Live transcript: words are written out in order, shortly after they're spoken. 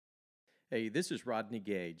Hey, this is Rodney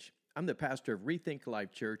Gage. I'm the pastor of Rethink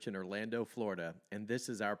Life Church in Orlando, Florida, and this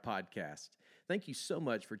is our podcast. Thank you so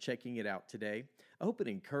much for checking it out today. I hope it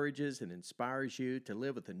encourages and inspires you to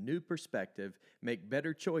live with a new perspective, make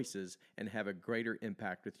better choices, and have a greater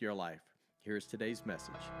impact with your life. Here's today's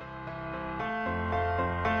message.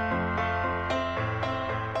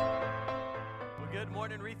 Well, good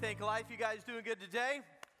morning, Rethink Life. You guys doing good today?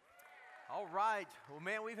 All right. Well,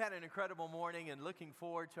 man, we've had an incredible morning and looking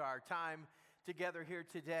forward to our time together here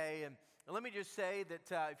today. And let me just say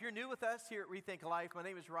that if you're new with us here at Rethink Life, my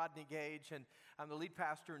name is Rodney Gage, and I'm the lead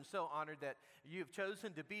pastor, and so honored that you've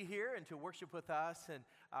chosen to be here and to worship with us. And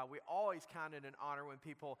we always count it an honor when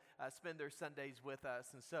people spend their Sundays with us.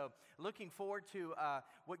 And so looking forward to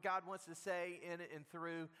what God wants to say in and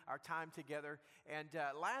through our time together. And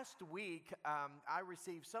last week, I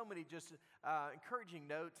received so many just encouraging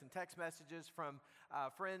notes and text messages from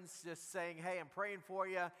friends just saying, hey, I'm praying for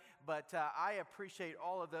you. But I appreciate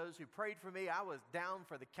all of those who prayed for me. I was down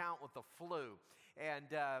for the count with the flu. And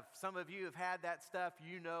some of you have had that stuff.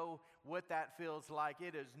 You know what that feels like.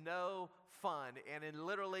 It is no fun. And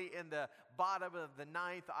literally in the bottom of the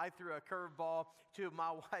ninth, I threw a curveball to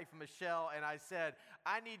my wife, Michelle, and I said,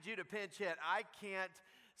 I need you to pinch hit. I can't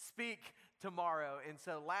speak tomorrow. And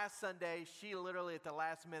so last Sunday, she literally at the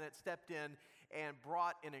last minute stepped in and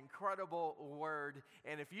brought an incredible word.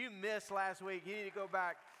 And if you missed last week, you need to go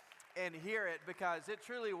back and hear it, because it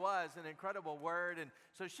truly was an incredible word. And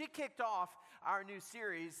so she kicked off our new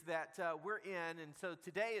series that we're in. And so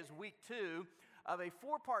today is week 2 of a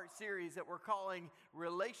 4-part series that we're calling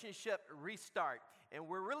Relationship Restart. And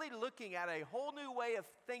we're really looking at a whole new way of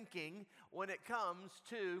thinking when it comes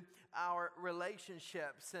to our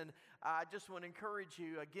relationships. And I just want to encourage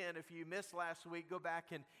you, again, if you missed last week, go back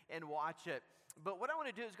and watch it. But what I want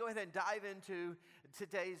to do is go ahead and dive into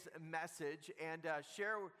today's message and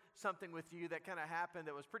share something with you that kind of happened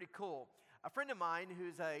that was pretty cool. A friend of mine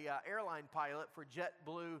who's a airline pilot for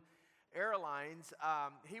JetBlue Airlines,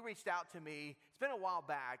 he reached out to me. It's been a while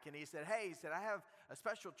back, and he said, I have a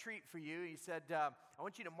special treat for you. He said, I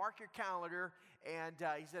want you to mark your calendar, and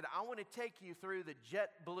he said, I want to take you through the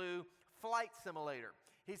JetBlue flight simulator.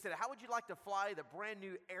 He said, how would you like to fly the brand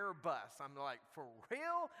new Airbus? I'm like, for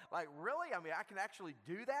real? Like, really? I mean, I can actually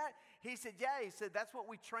do that? He said, yeah. He said, that's what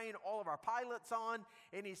we train all of our pilots on.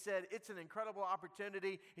 And he said, it's an incredible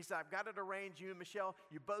opportunity. He said, I've got it arranged. You and Michelle,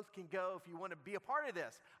 you both can go if you want to be a part of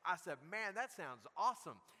this. I said, man, that sounds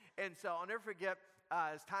awesome. And so I'll never forget,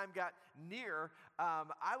 as time got near,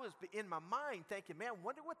 I was in my mind thinking, man,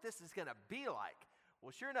 wonder what this is going to be like.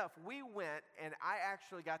 Well, sure enough, we went, and I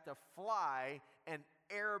actually got to fly an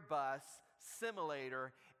Airbus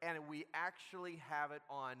simulator, and we actually have it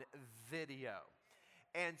on video.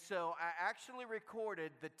 And so I actually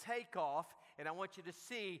recorded the takeoff, and I want you to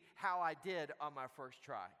see how I did on my first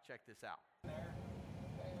try. Check this out. There.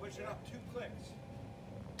 Push it up 2 clicks.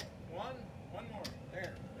 One more.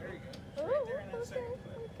 There you go. It's right there in that second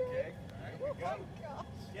click. Okay. All right, we go. Oh my gosh.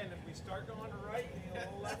 Again, if we start going to right, you need a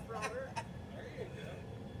little left rudder. There you go.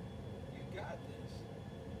 You got this.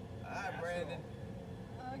 All right, Brandon.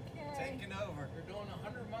 Okay. Taking over. We're doing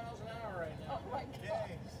 100 miles an hour right now. Oh my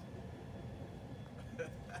gosh.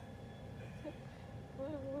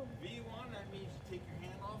 V1, that means you take your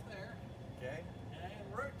hand off there. Okay.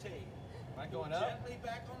 And rotate. Am I going up? Gently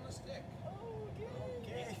back on the stick. Okay.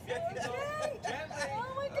 Okay. Okay. Gently.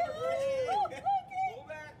 Oh my gosh. Okay. Oh, okay. Pull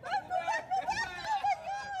back. Oh my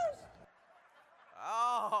gosh.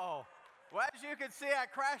 Oh, well, as you can see, I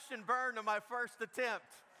crashed and burned on my first attempt,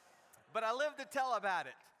 but I lived to tell about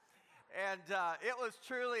it. And it was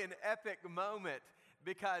truly an epic moment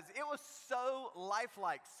because it was so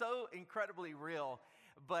lifelike, so incredibly real.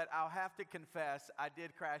 But I'll have to confess, I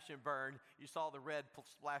did crash and burn. You saw the red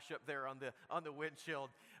splash up there on the windshield.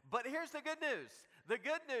 But here's the good news. The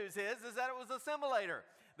good news is that it was a simulator.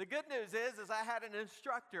 The good news is I had an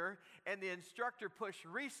instructor, and the instructor pushed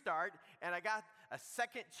restart, and I got a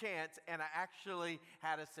second chance, and I actually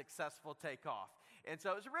had a successful takeoff. And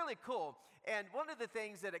so it was really cool. And one of the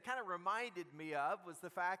things that it kind of reminded me of was the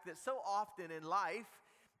fact that so often in life,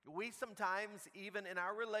 we sometimes, even in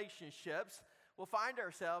our relationships, will find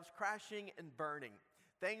ourselves crashing and burning.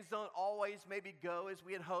 Things don't always maybe go as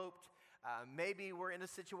we had hoped. Maybe we're in a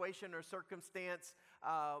situation or circumstance,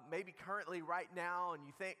 maybe currently right now, and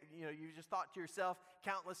you think, you just thought to yourself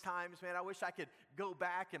countless times, man, I wish I could go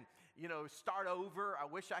back and, start over. I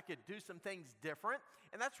wish I could do some things different.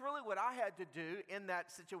 And that's really what I had to do in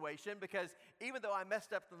that situation, because even though I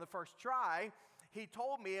messed up on the first try, he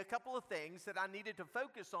told me a couple of things that I needed to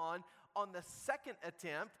focus on the second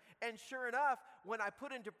attempt, And sure enough, when I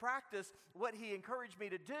put into practice what he encouraged me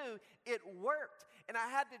to do, it worked. And I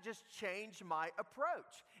had to just change my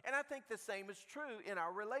approach. And I think the same is true in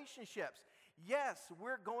our relationships. Yes,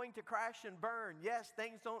 we're going to crash and burn. Yes,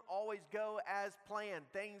 things don't always go as planned.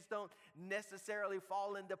 Things don't necessarily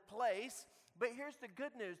fall into place. But here's the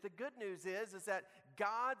good news. The good news is that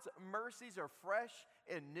God's mercies are fresh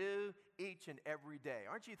and new each and every day.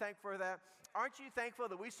 Aren't you thankful for that? Aren't you thankful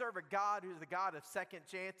that we serve a God who's the God of second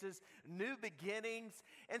chances, new beginnings?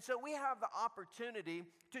 And so we have the opportunity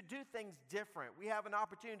to do things different. We have an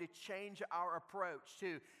opportunity to change our approach,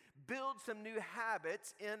 to build some new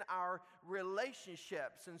habits in our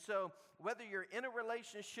relationships. And so whether you're in a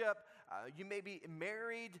relationship, you may be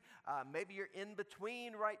married, maybe you're in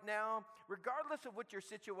between right now, regardless of what your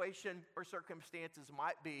situation or circumstances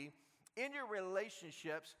might be, in your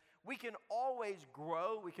relationships, we can always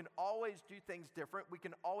grow, we can always do things different, we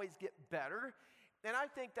can always get better. And I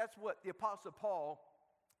think that's what the Apostle Paul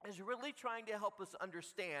is really trying to help us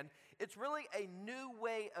understand. It's really a new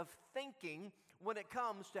way of thinking when it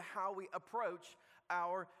comes to how we approach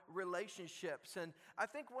our relationships. And I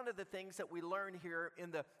think one of the things that we learn here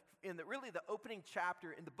in the really the opening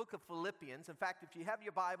chapter in the book of Philippians. In fact, if you have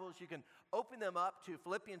your Bibles, you can open them up to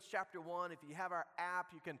Philippians chapter 1. If you have our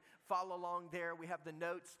app, you can follow along there. We have the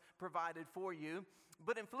notes provided for you.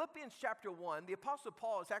 But in Philippians chapter 1, the Apostle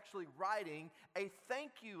Paul is actually writing a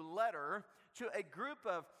thank you letter to a group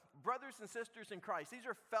of brothers and sisters in Christ. These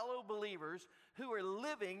are fellow believers who are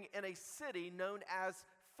living in a city known as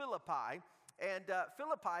Philippi. And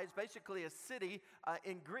Philippi is basically a city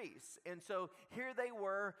in Greece. And so here they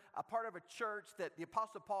were, a part of a church that the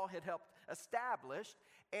Apostle Paul had helped establish.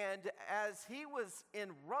 And as he was in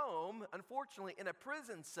Rome, unfortunately in a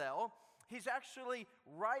prison cell, he's actually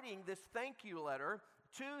writing this thank you letter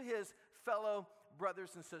to his fellow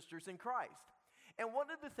brothers and sisters in Christ. And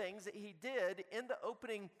one of the things that he did in the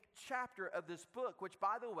opening chapter of this book, which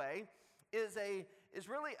by the way is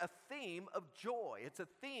really a theme of joy. It's a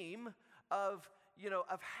theme of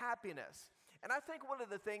happiness. And I think one of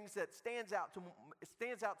the things that stands out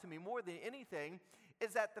to me more than anything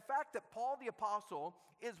is that the fact that Paul the Apostle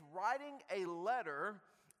is writing a letter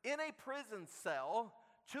in a prison cell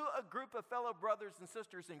to a group of fellow brothers and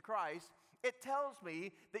sisters in Christ, it tells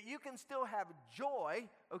me that you can still have joy,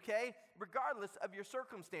 okay, regardless of your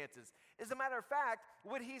circumstances. As a matter of fact,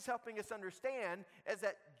 what he's helping us understand is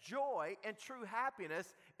that joy and true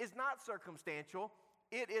happiness is not circumstantial,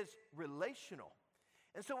 it is relational.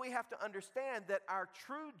 And so we have to understand that our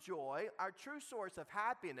true joy, our true source of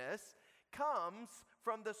happiness, comes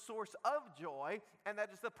from the source of joy, and that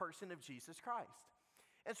is the person of Jesus Christ.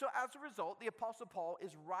 And so as a result, the Apostle Paul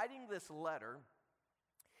is writing this letter,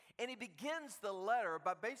 and he begins the letter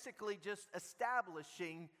by basically just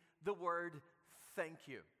establishing the word thank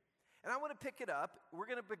you. And I want to pick it up. We're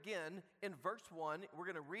going to begin in verse 1. We're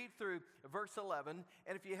going to read through verse 11.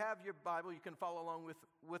 And if you have your Bible, you can follow along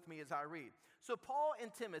with me as I read. So Paul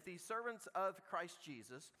and Timothy, servants of Christ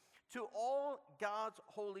Jesus, to all God's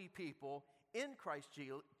holy people in Christ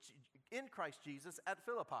Jesus at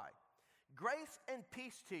Philippi, grace and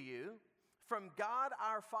peace to you from God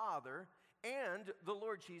our Father and the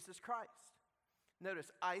Lord Jesus Christ.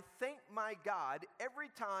 Notice, I thank my God every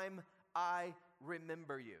time I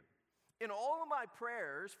remember you. In all of my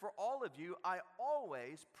prayers for all of you, I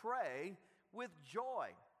always pray with joy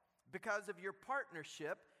because of your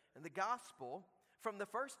partnership in the gospel from the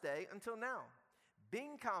first day until now,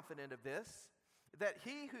 being confident of this, that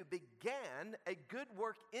he who began a good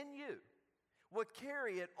work in you will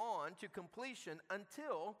carry it on to completion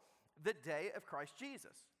until the day of Christ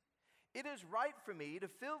Jesus. It is right for me to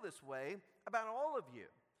feel this way about all of you,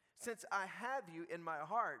 since I have you in my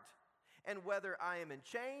heart. And whether I am in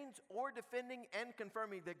chains or defending and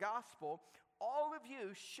confirming the gospel, all of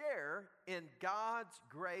you share in God's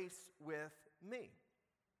grace with me.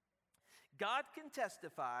 God can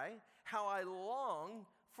testify how I long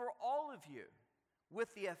for all of you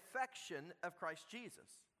with the affection of Christ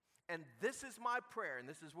Jesus. And this is my prayer, and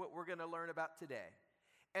this is what we're going to learn about today.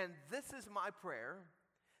 And this is my prayer,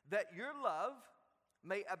 that your love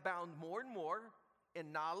may abound more and more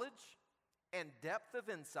in knowledge and depth of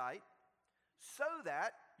insight, so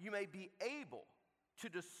that you may be able to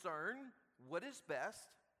discern what is best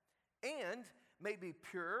and may be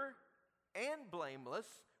pure and blameless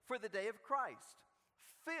for the day of Christ,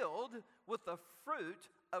 filled with the fruit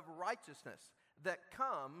of righteousness that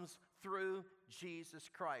comes through Jesus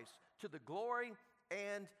Christ, to the glory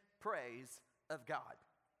and praise of God.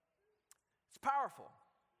 It's powerful.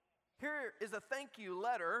 Here is a thank you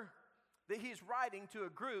letter that he's writing to a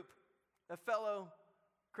group of fellow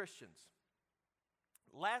Christians.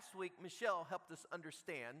 Last week, Michelle helped us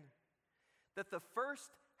understand that the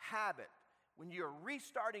first habit when you're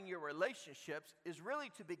restarting your relationships is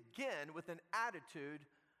really to begin with an attitude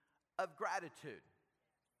of gratitude.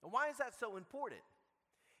 And why is that so important?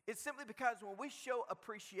 It's simply because when we show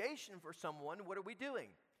appreciation for someone, what are we doing?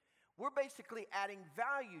 We're basically adding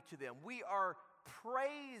value to them. We are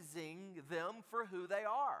praising them for who they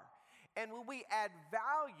are. And when we add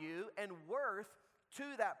value and worth to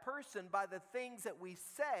that person by the things that we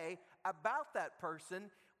say about that person,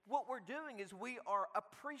 what we're doing is we are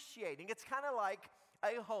appreciating. It's kind of like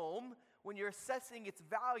a home when you're assessing its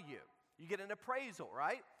value. You get an appraisal,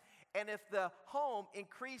 right? And if the home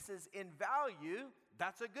increases in value,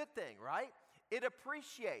 that's a good thing, right? It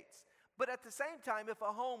appreciates. But at the same time, if a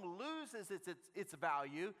home loses its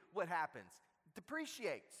value, what happens? It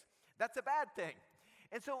depreciates. That's a bad thing.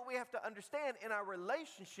 And so what we have to understand in our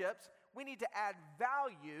relationships, we need to add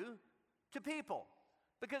value to people.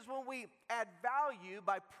 Because when we add value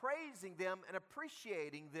by praising them and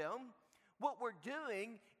appreciating them, what we're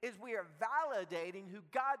doing is we are validating who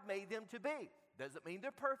God made them to be. Doesn't mean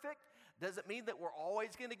they're perfect. Doesn't mean that we're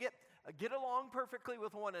always going to get along perfectly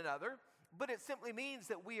with one another. But it simply means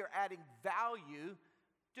that we are adding value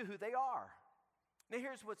to who they are. Now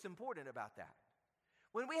here's what's important about that.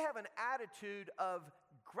 When we have an attitude of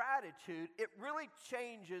gratitude, it really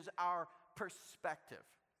changes our perspective.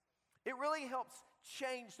 It really helps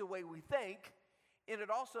change the way we think, and it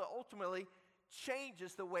also ultimately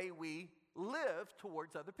changes the way we live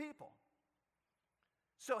towards other people.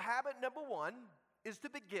 So habit number one is to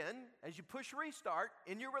begin, as you push restart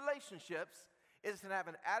in your relationships, is to have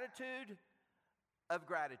an attitude of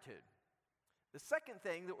gratitude. The second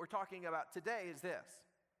thing that we're talking about today is this.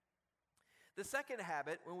 The second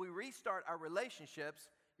habit, when we restart our relationships,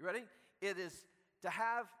 you ready? It is to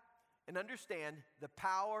have and understand the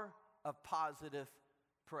power of positive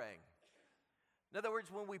praying. In other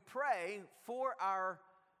words, when we pray for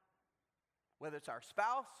whether it's our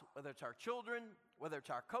spouse, whether it's our children, whether it's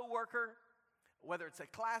our coworker, whether it's a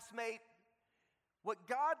classmate, what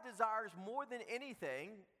God desires more than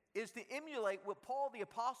anything is to emulate what Paul the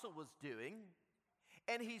Apostle was doing.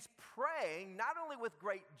 And he's praying not only with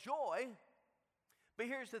great joy, but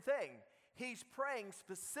here's the thing. He's praying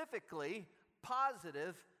specifically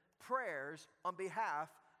positive prayers on behalf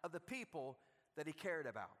of the people that he cared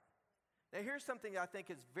about. Now here's something I think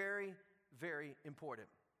is very, very important.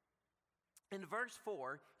 In verse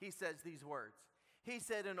 4, he says these words. He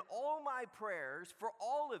said, "In all my prayers for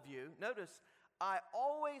all of you," notice, "I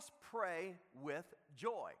always pray with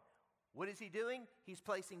joy." What is he doing? He's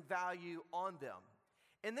placing value on them.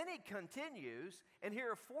 And then he continues, and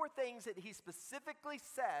here are 4 things that he specifically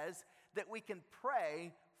says that we can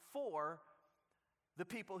pray for the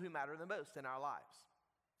people who matter the most in our lives.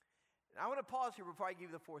 And I want to pause here before I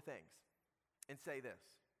give you the 4 things and say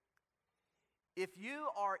this. If you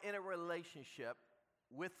are in a relationship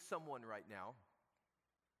with someone right now,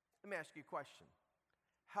 let me ask you a question.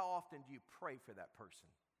 How often do you pray for that person?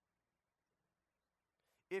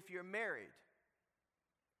 If you're married,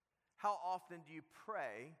 how often do you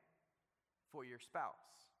pray for your spouse?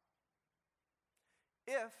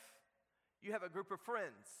 If you have a group of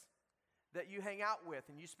friends that you hang out with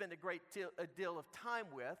and you spend a deal of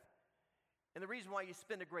time with, and the reason why you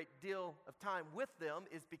spend a great deal of time with them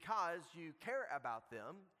is because you care about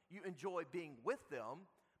them, you enjoy being with them.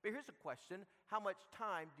 But here's a question. How much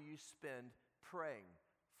time do you spend praying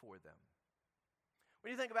for them?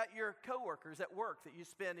 When you think about your coworkers at work that you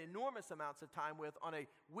spend enormous amounts of time with on a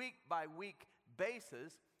week-by-week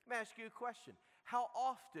basis, let me ask you a question. How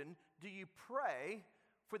often do you pray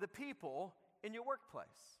for the people in your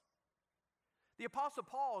workplace? The Apostle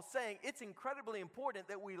Paul is saying it's incredibly important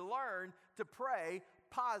that we learn to pray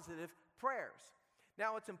positive prayers.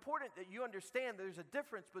 Now, it's important that you understand there's a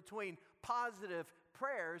difference between positive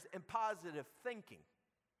prayers and positive thinking.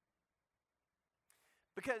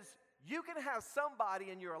 Because you can have somebody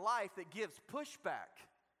in your life that gives pushback.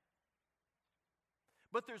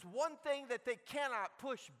 But there's one thing that they cannot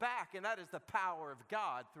push back, and that is the power of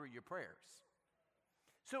God through your prayers.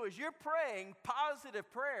 So as you're praying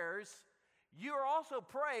positive prayers, you're also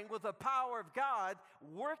praying with the power of God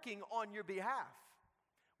working on your behalf,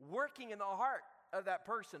 working in the heart of that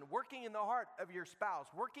person, working in the heart of your spouse,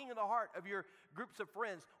 working in the heart of your groups of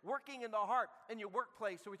friends, working in the heart in your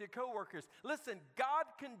workplace or with your coworkers. Listen, God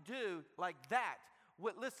can do like that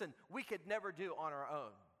what, listen, we could never do on our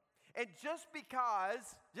own. And just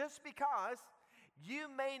because you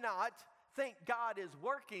may not think God is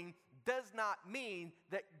working does not mean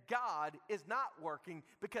that God is not working,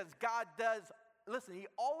 because God does, listen, he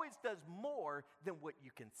always does more than what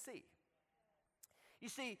you can see. You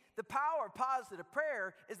see, the power of positive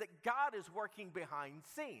prayer is that God is working behind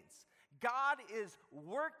scenes. God is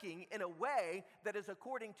working in a way that is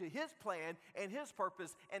according to His plan and His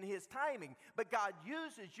purpose and His timing. But God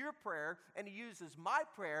uses your prayer and He uses my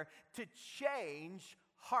prayer to change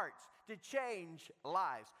hearts, to change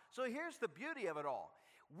lives. So here's the beauty of it all.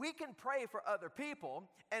 We can pray for other people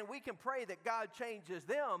and we can pray that God changes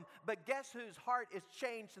them, but guess whose heart is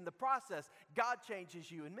changed in the process? God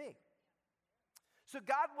changes you and me. So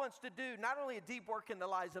God wants to do not only a deep work in the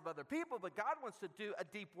lives of other people, but God wants to do a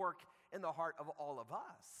deep work in the heart of all of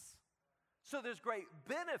us. So there's great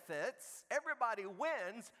benefits. Everybody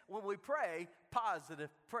wins when we pray positive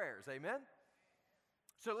prayers. Amen?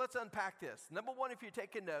 So let's unpack this. Number one, if you're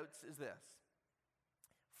taking notes, is this.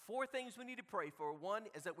 4 things we need to pray for. One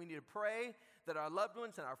is that we need to pray that our loved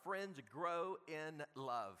ones and our friends grow in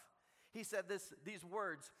love. He said these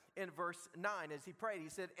words in verse 9 as he prayed. He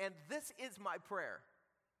said, "And this is my prayer,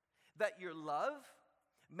 that your love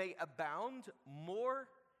may abound more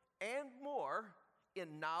and more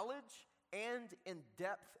in knowledge and in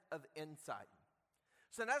depth of insight."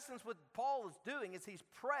 So in essence, what Paul is doing is he's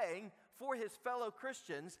praying for his fellow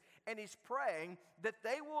Christians, and he's praying that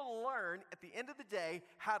they will learn at the end of the day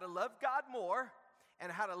how to love God more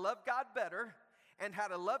and how to love God better and how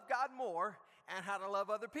to love God more and how to love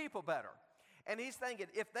other people better. And he's thinking,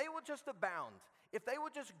 if they will just abound, if they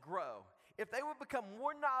will just grow, if they will become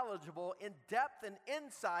more knowledgeable in depth and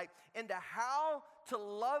insight into how to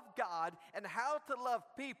love God and how to love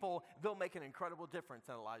people, they'll make an incredible difference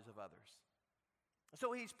in the lives of others.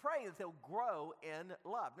 So he's praying that they'll grow in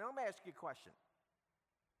love. Now let me ask you a question.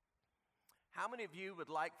 How many of you would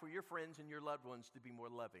like for your friends and your loved ones to be more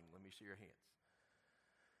loving? Let me see your hands.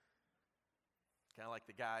 Kind of like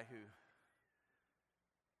the guy who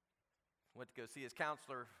went to go see his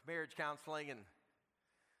counselor, marriage counseling, and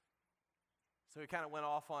so he kind of went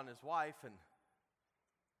off on his wife, and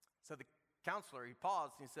so the counselor, he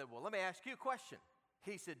paused and he said, "Well, let me ask you a question."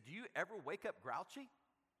 He said, "Do you ever wake up grouchy?"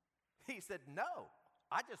 He said, "No,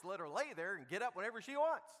 I just let her lay there and get up whenever she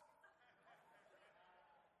wants."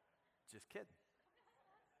 Just kidding.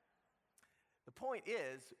 The point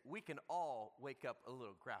is, we can all wake up a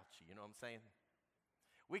little grouchy, you know what I'm saying?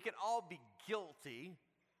 We can all be guilty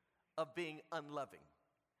of being unloving.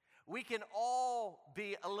 We can all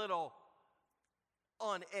be a little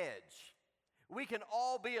on edge. We can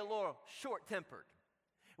all be a little short-tempered.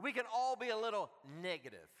 We can all be a little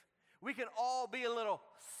negative. We can all be a little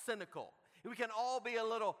cynical. We can all be a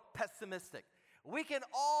little pessimistic. We can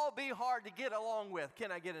all be hard to get along with.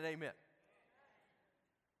 Can I get an amen?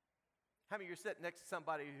 How many of you are sitting next to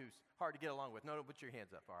somebody who's hard to get along with? No, put your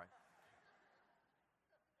hands up, all right?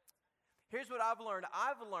 Here's what I've learned.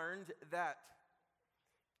 I've learned that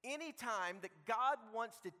anytime that God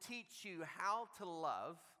wants to teach you how to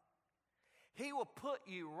love, He will put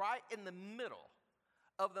you right in the middle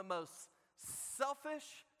of the most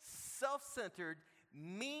selfish, self-centered,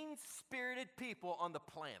 mean-spirited people on the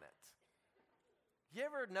planet. You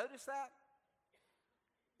ever notice that?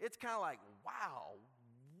 It's kind of like, wow,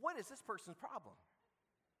 what is this person's problem?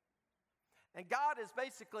 And God is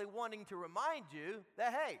basically wanting to remind you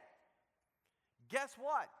that, hey, guess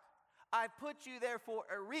what? I put you there for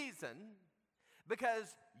a reason,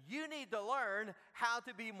 because you need to learn how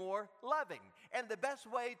to be more loving. And the best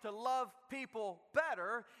way to love people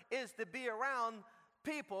better is to be around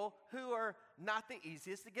people who are not the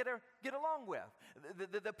easiest to get along with.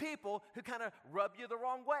 The people who kind of rub you the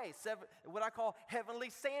wrong way. What I call heavenly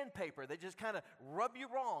sandpaper. They just kind of rub you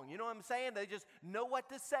wrong. You know what I'm saying? They just know what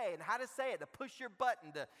to say and how to say it, to push your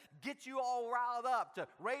button, to get you all riled up, to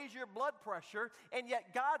raise your blood pressure. And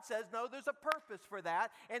yet God says, no, there's a purpose for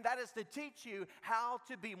that, and that is to teach you how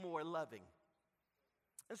to be more loving.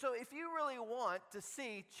 And so if you really want to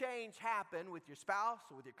see change happen with your spouse,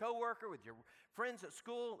 or with your coworker, with your friends at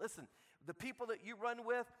school, listen, the people that you run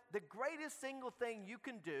with, the greatest single thing you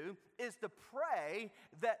can do is to pray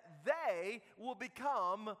that they will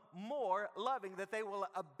become more loving, that they will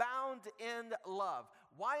abound in love.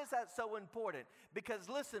 Why is that so important? Because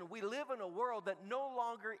listen, we live in a world that no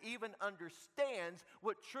longer even understands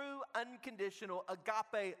what true unconditional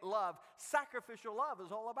agape love, sacrificial love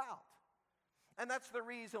is all about. And that's the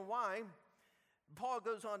reason why Paul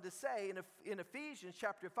goes on to say in Ephesians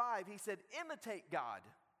chapter 5, he said, imitate God,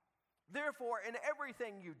 therefore, in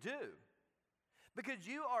everything you do, because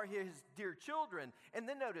you are His dear children. And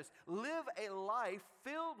then notice, live a life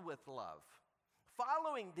filled with love,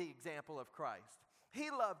 following the example of Christ. He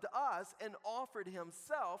loved us and offered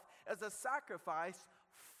Himself as a sacrifice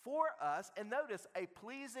for us, and notice, a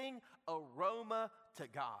pleasing aroma to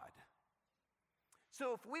God.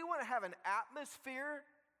 So if we want to have an atmosphere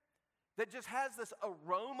that just has this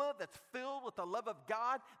aroma that's filled with the love of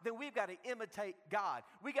God, then we've got to imitate God.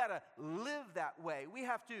 We got to live that way. We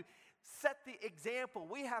have to set the example.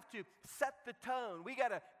 We have to set the tone. We got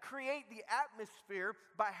to create the atmosphere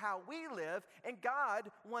by how we live, and God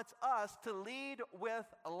wants us to lead with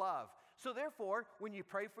love. So therefore, when you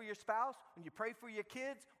pray for your spouse, when you pray for your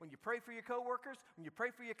kids, when you pray for your coworkers, when you pray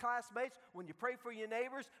for your classmates, when you pray for your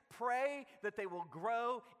neighbors, pray that they will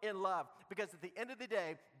grow in love. Because at the end of the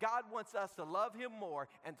day, God wants us to love him more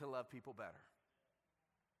and to love people better.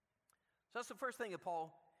 So that's the first thing that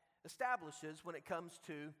Paul establishes when it comes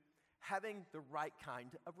to having the right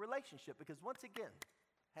kind of relationship. Because once again,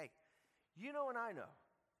 hey, you know and I know,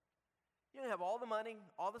 you can have all the money,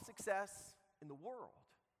 all the success in the world,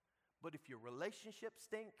 but if your relationships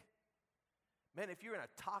stink, man, if you're in a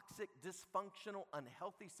toxic, dysfunctional,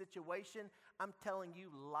 unhealthy situation, I'm telling you,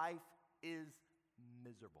 life is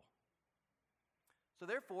miserable. So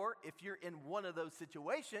therefore, if you're in one of those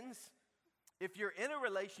situations, if you're in a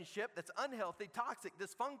relationship that's unhealthy, toxic,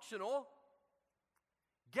 dysfunctional,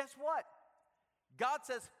 guess what? God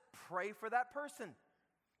says, pray for that person.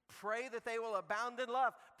 Pray that they will abound in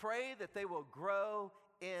love. Pray that they will grow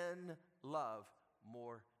in love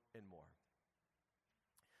more and more.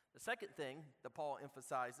 The second thing that Paul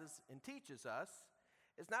emphasizes and teaches us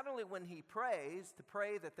is not only when he prays to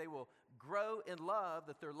pray that they will grow in love,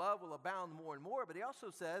 that their love will abound more and more, but he also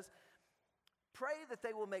says, pray that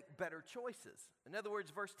they will make better choices. In other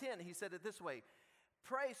words, verse 10, he said it this way,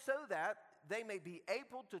 pray so that they may be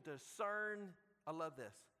able to discern, I love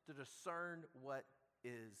this, to discern what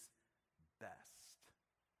is best.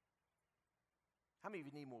 How many of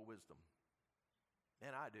you need more wisdom?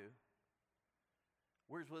 Man, I do.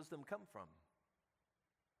 Where's wisdom come from?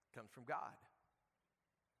 It comes from God.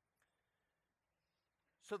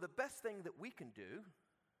 So the best thing that we can do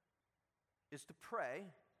is to pray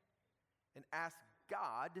and ask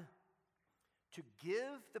God to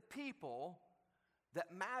give the people that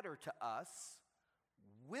matter to us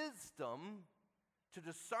wisdom to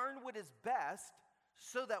discern what is best,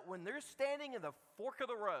 so that when they're standing in the fork of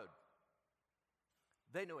the road,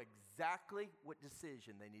 they know exactly what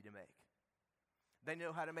decision they need to make. They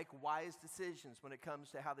know how to make wise decisions when it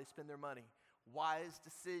comes to how they spend their money. Wise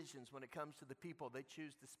decisions when it comes to the people they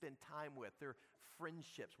choose to spend time with, their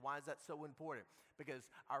friendships. Why is that so important? Because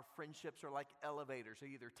our friendships are like elevators. They're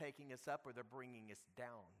either taking us up or they're bringing us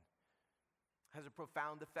down. It has a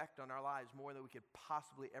profound effect on our lives, more than we could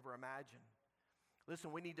possibly ever imagine.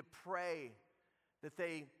 Listen, we need to pray that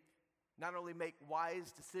they not only make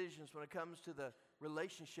wise decisions when it comes to the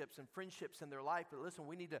relationships and friendships in their life, but listen,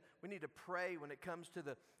 we need to pray when it comes to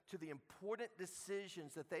the important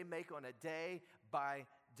decisions that they make on a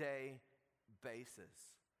day-by-day basis.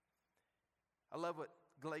 I love what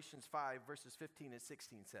Galatians 5, verses 15 and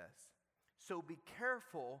 16 says. So be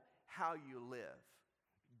careful how you live.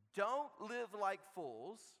 Don't live like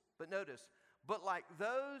fools, but notice, but like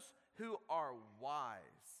those who are wise.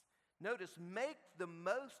 Notice, make the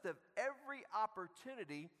most of every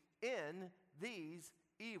opportunity in these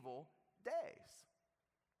evil days.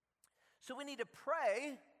 So we need to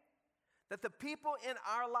pray that the people in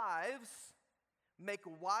our lives make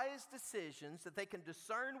wise decisions, that they can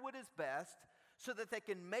discern what is best, so that they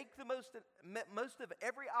can make the most of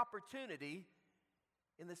every opportunity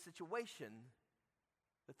in the situation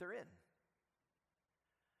that they're in.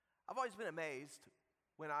 I've always been amazed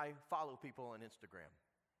when I follow people on Instagram.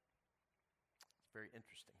 It's very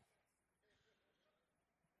interesting.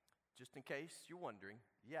 Just in case you're wondering,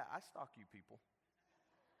 yeah, I stalk you people.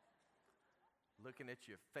 Looking at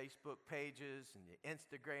your Facebook pages and your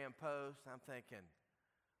Instagram posts, I'm thinking,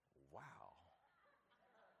 wow,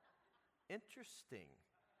 interesting.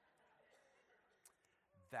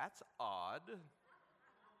 That's odd.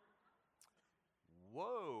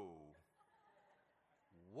 Whoa.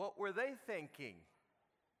 What were they thinking?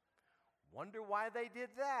 Wonder why they did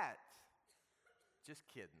that. Just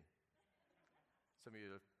kidding. Some of you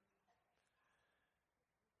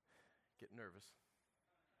get nervous.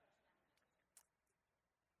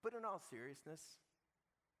 But in all seriousness,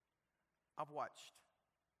 I've watched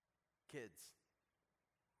kids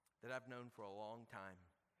that I've known for a long time.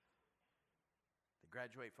 They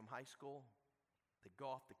graduate from high school, they go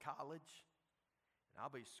off to college, and I'll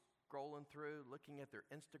be scrolling through, looking at their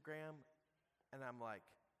Instagram, and I'm like,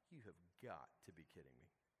 you have got to be kidding me.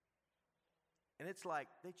 And it's like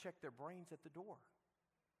they check their brains at the door.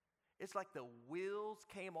 It's like the wheels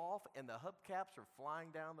came off and the hubcaps are flying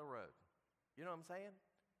down the road. You know what I'm saying?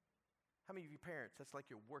 How many of you parents, that's like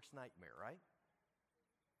your worst nightmare, right?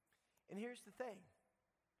 And here's the thing.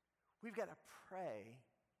 We've got to pray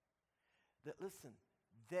that, listen,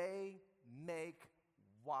 they make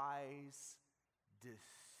wise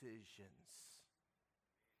decisions.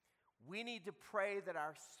 We need to pray that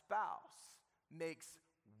our spouse makes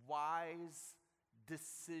wise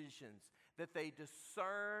decisions, that they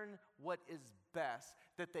discern what is best,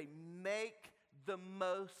 that they make the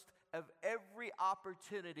most of every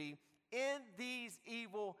opportunity in these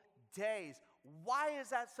evil days. Why is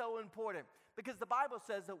that so important? Because the Bible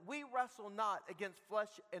says that we wrestle not against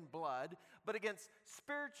flesh and blood, but against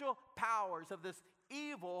spiritual powers of this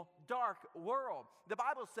evil, dark world. The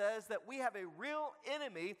Bible says that we have a real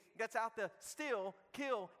enemy that's out to steal,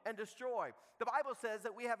 kill, and destroy. The Bible says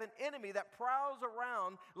that we have an enemy that prowls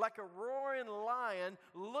around like a roaring lion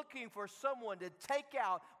looking for someone to take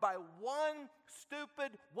out by one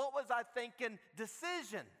stupid, what was I thinking,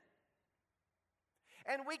 decision.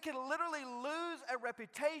 And we can literally lose a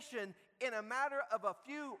reputation in a matter of a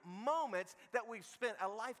few moments that we've spent a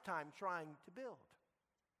lifetime trying to build.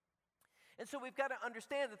 And so we've got to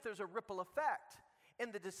understand that there's a ripple effect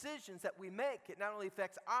in the decisions that we make. It not only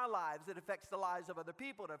affects our lives, it affects the lives of other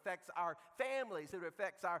people. It affects our families. It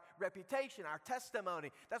affects our reputation, our testimony.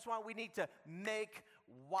 That's why we need to make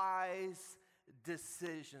wise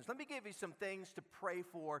decisions. Let me give you some things to pray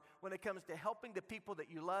for when it comes to helping the people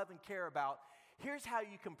that you love and care about. Here's how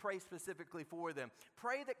you can pray specifically for them.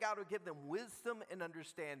 Pray that God will give them wisdom and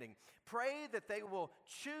understanding. Pray that they will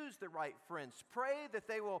choose the right friends. Pray that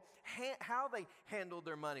they will how they handle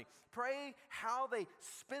their money. Pray how they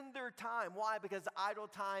spend their time. Why? Because idle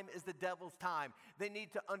time is the devil's time. They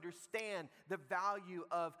need to understand the value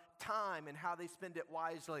of time and how they spend it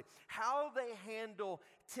wisely. How they handle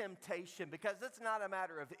temptation, because it's not a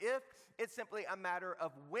matter of if, it's simply a matter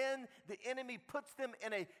of when the enemy puts them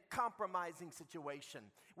in a compromising situation.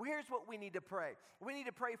 Well, here's what we need to pray. We need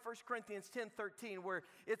to pray 1 Corinthians 10:13, where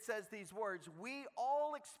it says these words, "We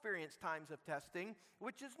all experience times of testing,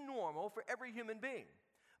 which is normal for every human being.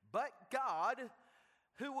 But God,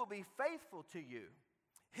 who will be faithful to you,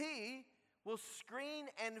 He will screen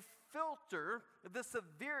and filter the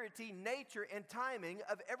severity, nature, and timing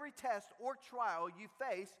of every test or trial you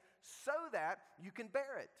face so that you can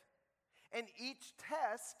bear it. And each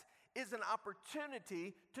test is an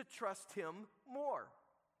opportunity to trust Him more.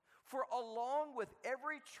 For along with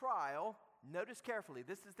every trial," notice carefully,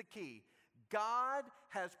 this is the key, "God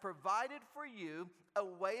has provided for you a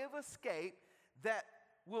way of escape that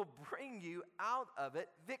will bring you out of it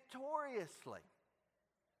victoriously."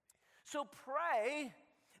 So pray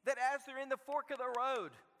that as they're in the fork of the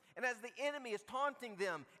road, and as the enemy is taunting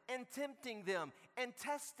them and tempting them and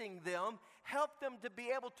testing them, help them to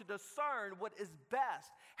be able to discern what is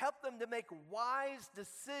best. Help them to make wise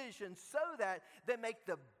decisions so that they make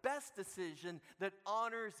the best decision that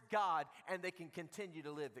honors God and they can continue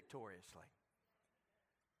to live victoriously.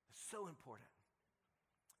 It's so important.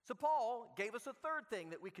 So Paul gave us a third thing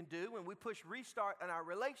that we can do when we push restart in our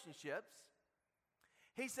relationships.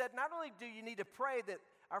 He said, not only do you need to pray that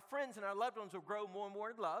our friends and our loved ones will grow more and more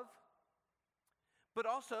in love, but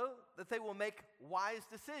also that they will make wise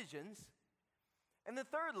decisions. And then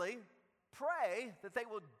thirdly, pray that they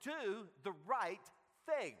will do the right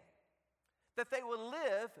thing, that they will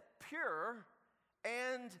live pure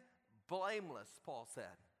and blameless, Paul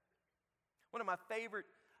said. One of my favorite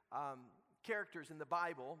characters in the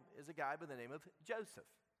Bible is a guy by the name of Joseph.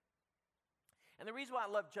 And the reason why I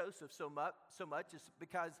love Joseph so much is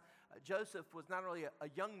because Joseph was not only a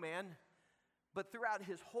young man, but throughout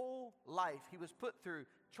his whole life, he was put through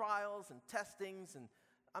trials and testings and,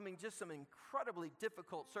 just some incredibly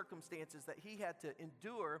difficult circumstances that he had to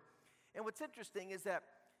endure. And what's interesting is that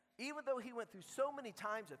even though he went through so many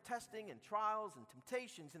times of testing and trials and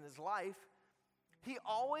temptations in his life, he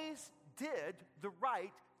always did the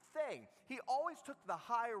right thing. He always took the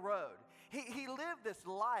high road. He lived this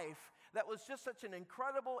life that was just such an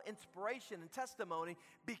incredible inspiration and testimony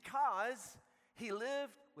because he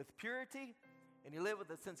lived with purity and he lived with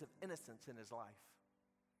a sense of innocence in his life.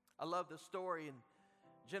 I love the story in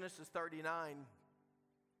Genesis 39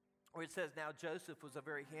 where it says, "Now Joseph was a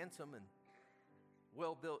very handsome and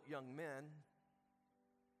well-built young man.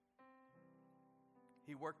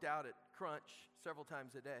 He worked out at Crunch several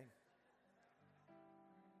times a day.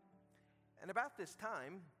 And about this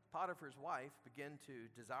time, Potiphar's wife began to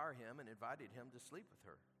desire him and invited him to sleep with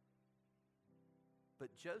her.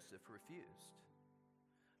 But Joseph refused.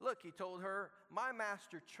 Look," he told her, "my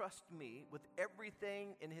master trusts me with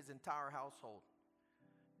everything in his entire household.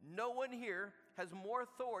 No one here has more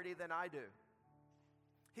authority than I do.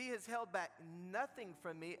 He has held back nothing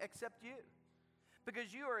from me except you,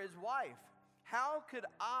 because you are his wife. How could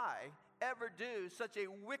I ever do such a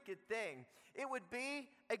wicked thing. It would be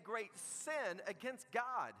a great sin against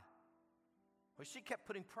God. Well, she kept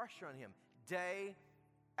putting pressure on him day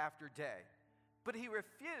after day. But he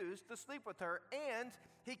refused to sleep with her, and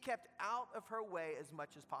he kept out of her way as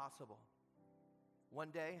much as possible. One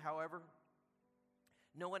day, however,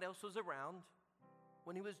 no one else was around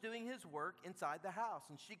when he was doing his work inside the house.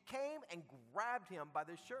 And she came and grabbed him by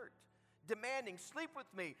the shirt, demanding, "Sleep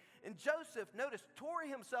with me." And Joseph, notice, tore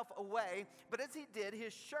himself away, but as he did,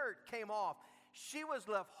 his shirt came off. She was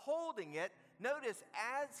left holding it, notice,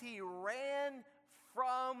 as he ran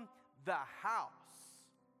from the house.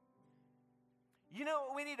 You know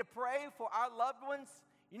what we need to pray for our loved ones?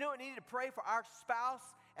 You know what we need to pray for our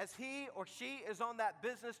spouse as he or she is on that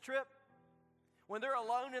business trip? When they're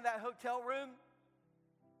alone in that hotel room?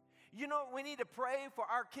 You know what we need to pray for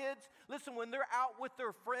our kids? Listen, when they're out with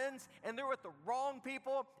their friends and they're with the wrong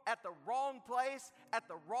people at the wrong place at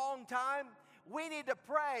the wrong time, we need to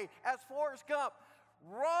pray as Forrest Gump,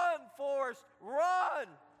 "Run, Forrest, run,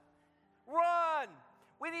 run."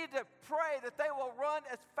 We need to pray that they will run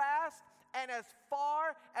as fast and as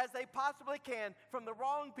far as they possibly can from the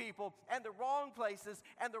wrong people and the wrong places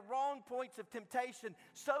and the wrong points of temptation,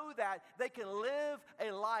 so that they can live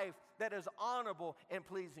a life that is honorable and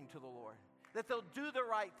pleasing to the Lord. That they'll do the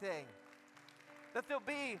right thing. That there'll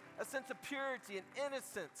be a sense of purity and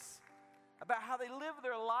innocence about how they live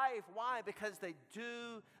their life. Why? Because they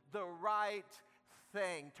do the right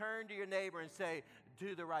thing. Turn to your neighbor and say,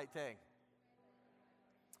 "Do the right thing."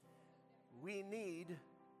 We need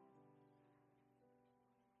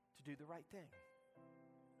to do the right thing.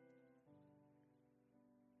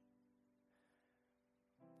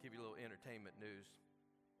 Give you a little entertainment news.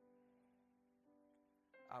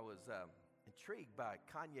 I was intrigued by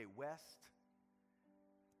Kanye West.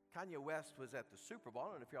 Kanye West was at the Super Bowl. I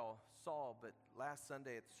don't know if y'all saw, but last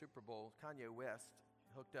Sunday at the Super Bowl, Kanye West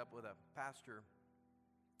hooked up with a pastor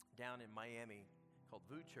down in Miami called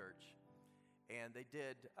VU Church, and they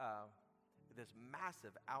did this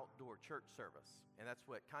massive outdoor church service. And that's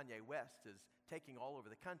what Kanye West is taking all over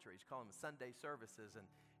the country. He's calling them Sunday services, and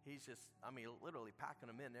he's just, literally packing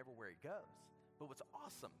them in everywhere he goes. But what's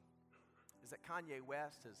awesome is that Kanye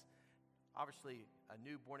West is obviously a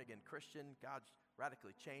new born-again Christian. God's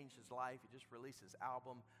radically changed his life. He just released his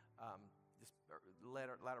album this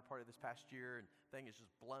latter part of this past year, and thing is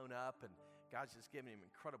just blown up, and God's just giving him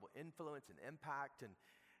incredible influence and impact.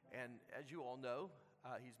 And as you all know,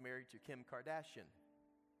 he's married to Kim Kardashian.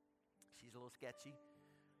 She's a little sketchy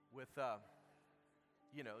with,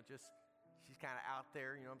 she's kind of out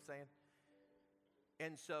there, you know what I'm saying?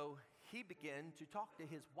 And so he began to talk to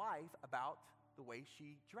his wife about the way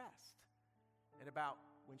she dressed and about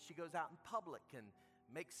when she goes out in public and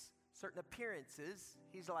makes certain appearances.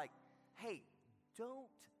 He's like, "Hey, don't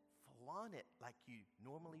flaunt it like you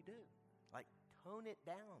normally do. Like, tone it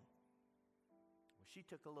down." She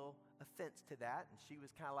took a little offense to that, and she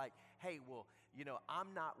was kind of like, "Hey, well,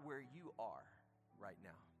 I'm not where you are right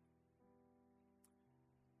now."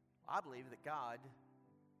 I believe that God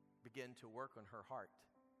began to work on her heart.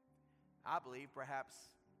 I believe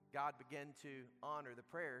perhaps God began to honor the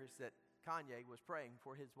prayers that Kanye was praying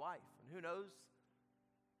for his wife. And who knows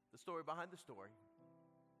the story behind the story.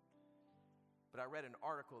 But I read an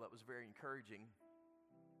article that was very encouraging.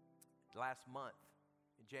 Last month,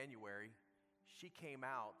 in January, she came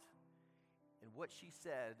out, and what she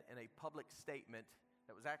said in a public statement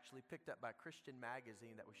that was actually picked up by a Christian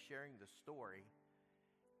magazine that was sharing the story,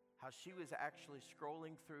 how she was actually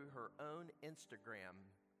scrolling through her own Instagram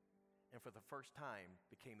and for the first time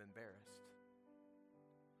became embarrassed.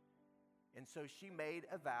 And so she made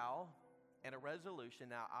a vow and a resolution.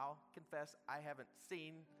 Now, I'll confess, I haven't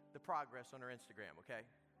seen the progress on her Instagram, okay?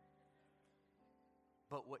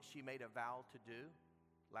 But what she made a vow to do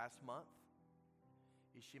last month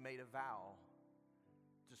is she made a vow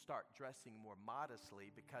to start dressing more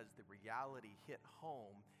modestly, because the reality hit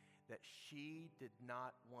home that she did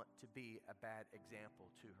not want to be a bad example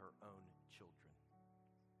to her own children.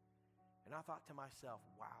 And I thought to myself,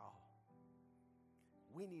 wow,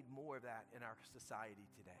 we need more of that in our society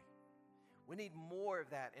today. We need more of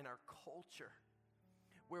that in our culture,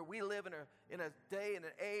 where we live in a day and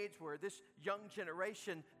an age where this young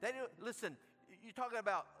generation, they don't, listen, you're talking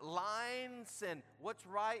about lines and what's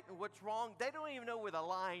right and what's wrong. They don't even know where the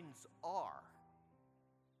lines are.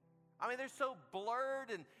 They're so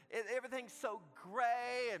blurred, and everything's so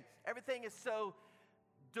gray, and everything is so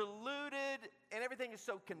diluted, and everything is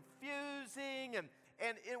so confusing.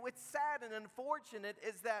 And what's sad and unfortunate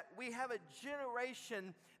is that we have a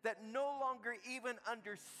generation that no longer even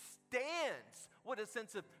understands understands what a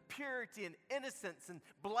sense of purity and innocence and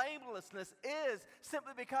blamelessness is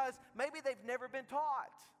simply because maybe they've never been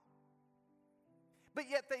taught. But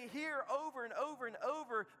yet they hear over and over and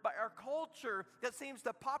over by our culture that seems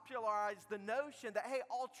to popularize the notion that, hey,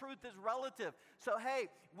 all truth is relative. So, hey,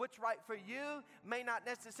 what's right for you may not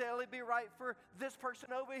necessarily be right for this person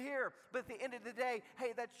over here. But at the end of the day,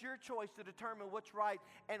 hey, that's your choice to determine what's right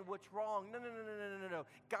and what's wrong. No.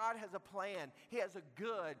 God has a plan. He has a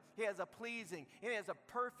good, He has a pleasing, and He has a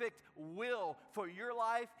perfect will for your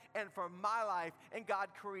life and for my life. And God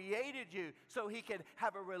created you so He could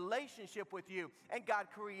have a relationship with you. And God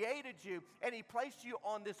created you and He placed you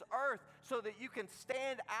on this earth so that you can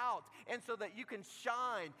stand out and so that you can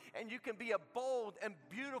shine and you can be a bold and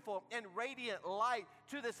beautiful and radiant light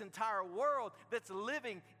to this entire world that's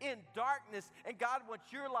living in darkness. And God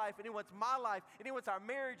wants your life, and He wants my life, and He wants our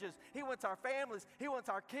marriages, He wants our families, He wants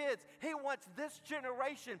our kids. He wants this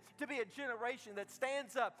generation to be a generation that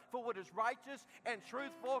stands up for what is righteous and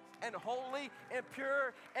truthful and holy and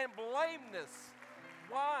pure and blameless.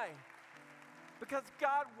 Why? Because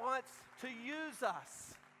God wants to use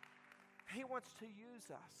us. He wants to use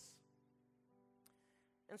us.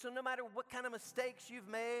 And so no matter what kind of mistakes you've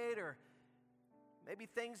made, or maybe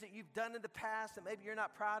things that you've done in the past that maybe you're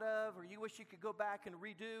not proud of, or you wish you could go back and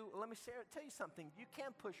redo, let me tell you something. You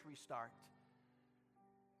can push restart.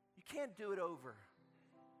 You can't do it over.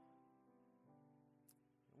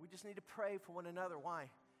 We just need to pray for one another. Why?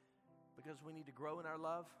 Because we need to grow in our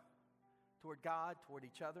love toward God, toward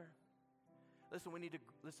each other. Listen, we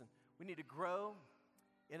need to grow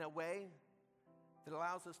in a way that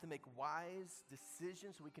allows us to make wise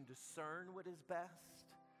decisions so we can discern what is best,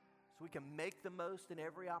 so we can make the most in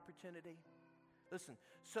every opportunity. Listen,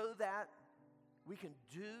 so that we can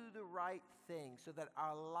do the right thing, so that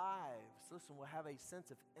our lives, listen, will have a sense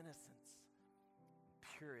of innocence,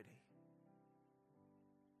 purity.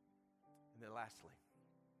 And then lastly,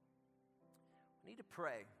 we need to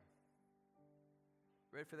pray.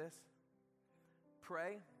 Ready for this?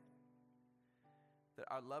 Pray that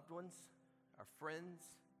our loved ones, our friends,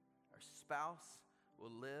 our spouse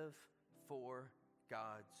will live for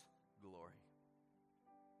God's glory.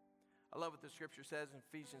 I love what the scripture says in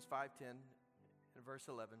Ephesians 5:10 and verse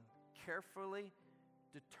 11. Carefully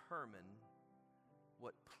determine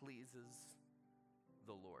what pleases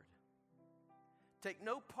the Lord. Take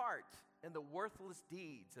no part in the worthless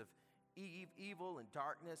deeds of evil and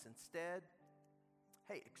darkness. Instead,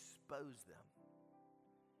 hey, expose them.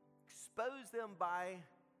 Expose them by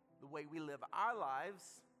the way we live our lives,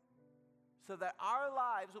 so that our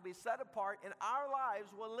lives will be set apart and our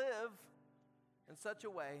lives will live in such a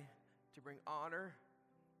way to bring honor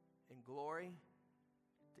and glory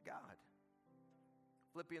to God.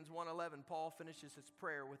 Philippians 1:11, Paul finishes his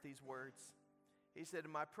prayer with these words. He said,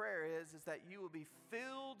 my prayer is that you will be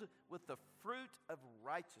filled with the fruit of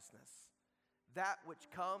righteousness, that which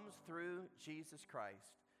comes through Jesus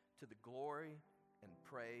Christ, to the glory and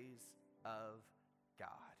praise of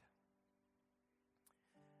God.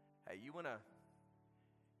 Hey, you wanna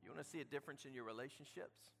see a difference in your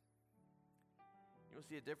relationships? You wanna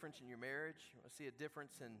see a difference in your marriage? You wanna see a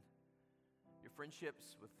difference in your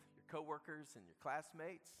friendships with your coworkers and your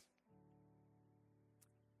classmates?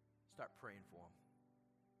 Start praying for them.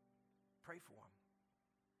 Pray for them.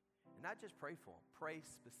 And not just pray for them, pray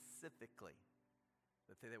specifically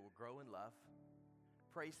that they will grow in love.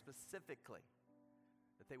 Pray specifically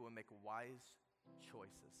that they will make wise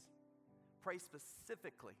choices. Pray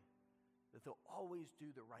specifically that they'll always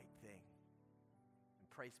do the right thing. And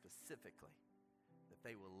pray specifically that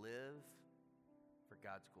they will live for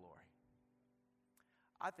God's glory.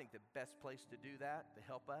 I think the best place to do that, to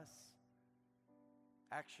help us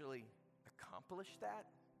actually accomplish that,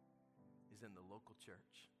 is in the local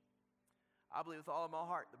church. I believe with all of my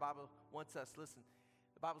heart, the Bible wants us, listen,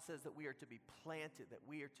 the Bible says that we are to be planted, that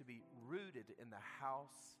we are to be rooted in the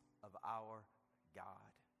house of our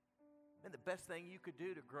God. And the best thing you could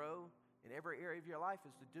do to grow in every area of your life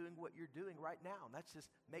is to doing what you're doing right now. And that's just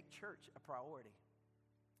make church a priority.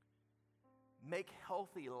 Make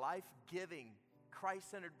healthy, life-giving,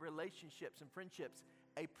 Christ-centered relationships and friendships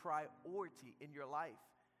a priority in your life.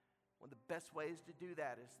 One of the best ways to do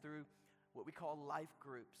that is through what we call life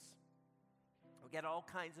groups. We got all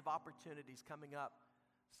kinds of opportunities coming up.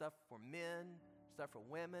 Stuff for men, stuff for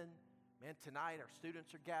women. Man, tonight our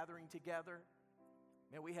students are gathering together.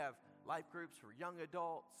 Man, we have life groups for young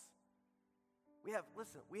adults. We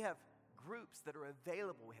have groups that are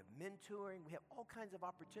available. We have mentoring. We have all kinds of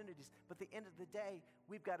opportunities. But at the end of the day,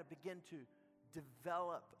 we've got to begin to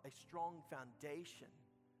develop a strong foundation.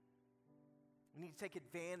 We need to take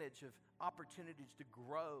advantage of opportunities to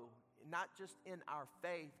grow, not just in our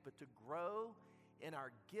faith, but to grow in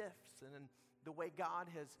our gifts and in the way God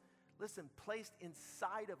has, placed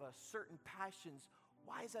inside of us certain passions.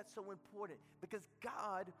 Why is that so important? Because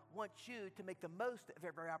God wants you to make the most of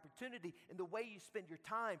every opportunity in the way you spend your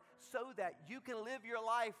time so that you can live your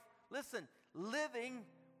life, living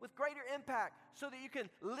with greater impact, so that you can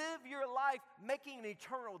live your life making an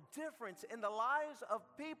eternal difference in the lives of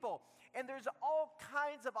people. And there's all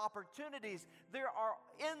kinds of opportunities. There are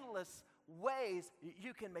endless ways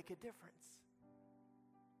you can make a difference.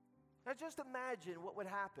 Now just imagine what would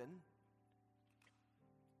happen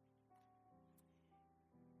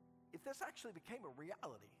if this actually became a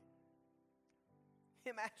reality.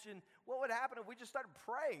 Imagine what would happen if we just started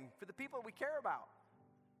praying for the people we care about.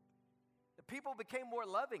 The people became more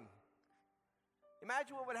loving.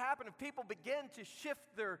 Imagine what would happen if people began to shift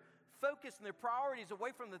their focus and their priorities away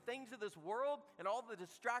from the things of this world and all the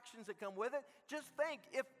distractions that come with it. Just think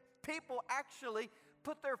if people actually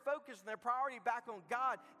put their focus and their priority back on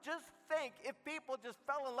God. Just think if people just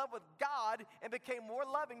fell in love with God and became more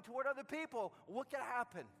loving toward other people. What could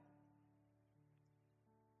happen?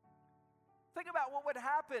 Think about what would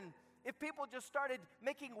happen if people just started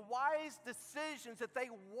making wise decisions, that they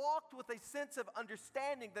walked with a sense of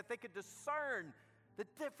understanding, that they could discern the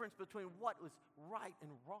difference between what was right and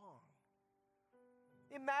wrong.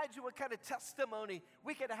 Imagine what kind of testimony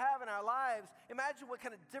we could have in our lives. Imagine what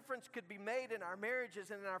kind of difference could be made in our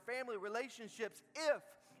marriages and in our family relationships if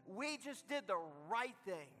we just did the right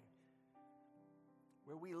thing,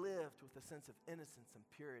 where we lived with a sense of innocence and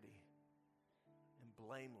purity and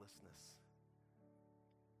blamelessness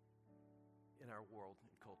in our world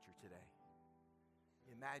and culture today.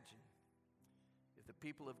 Imagine if the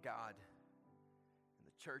people of God and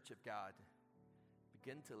the church of God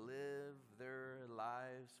begin to live their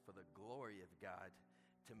lives for the glory of God,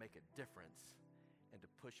 to make a difference and to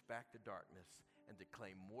push back the darkness and to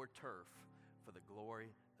claim more turf for the glory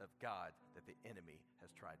of God that the enemy has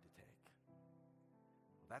tried to take.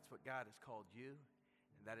 Well, that's what God has called you,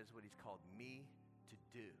 and that is what He's called me to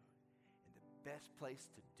do. And the best place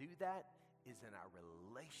to do that is in our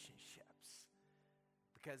relationships.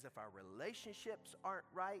 Because if our relationships aren't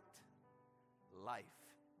right, life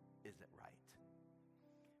isn't right.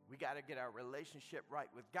 We got to get our relationship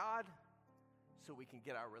right with God so we can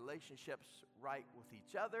get our relationships right with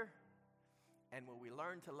each other. And when we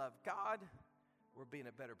learn to love God, we'll be in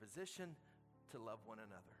a better position to love one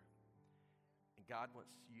another. And God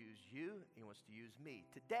wants to use you, He wants to use me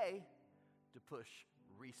today to push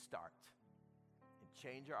restart and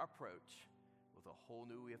change our approach with a whole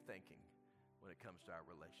new way of thinking when it comes to our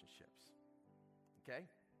relationships. Okay?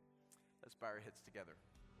 Let's bow our heads together.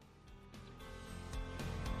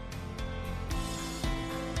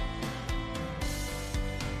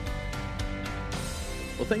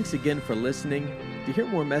 Well, thanks again for listening. To hear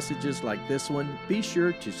more messages like this one, be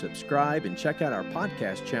sure to subscribe and check out our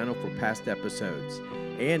podcast channel for past episodes.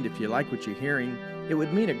 And if you like what you're hearing, it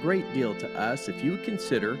would mean a great deal to us if you would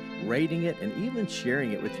consider rating it and even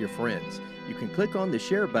sharing it with your friends. You can click on the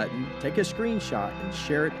share button, take a screenshot, and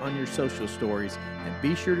share it on your social stories, and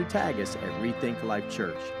be sure to tag us at Rethink Life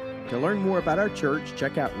Church. To learn more about our church,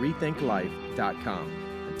 check out rethinklife.com.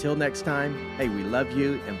 Until next time, hey, we love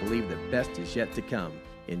you and believe the best is yet to come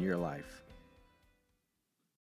in your life.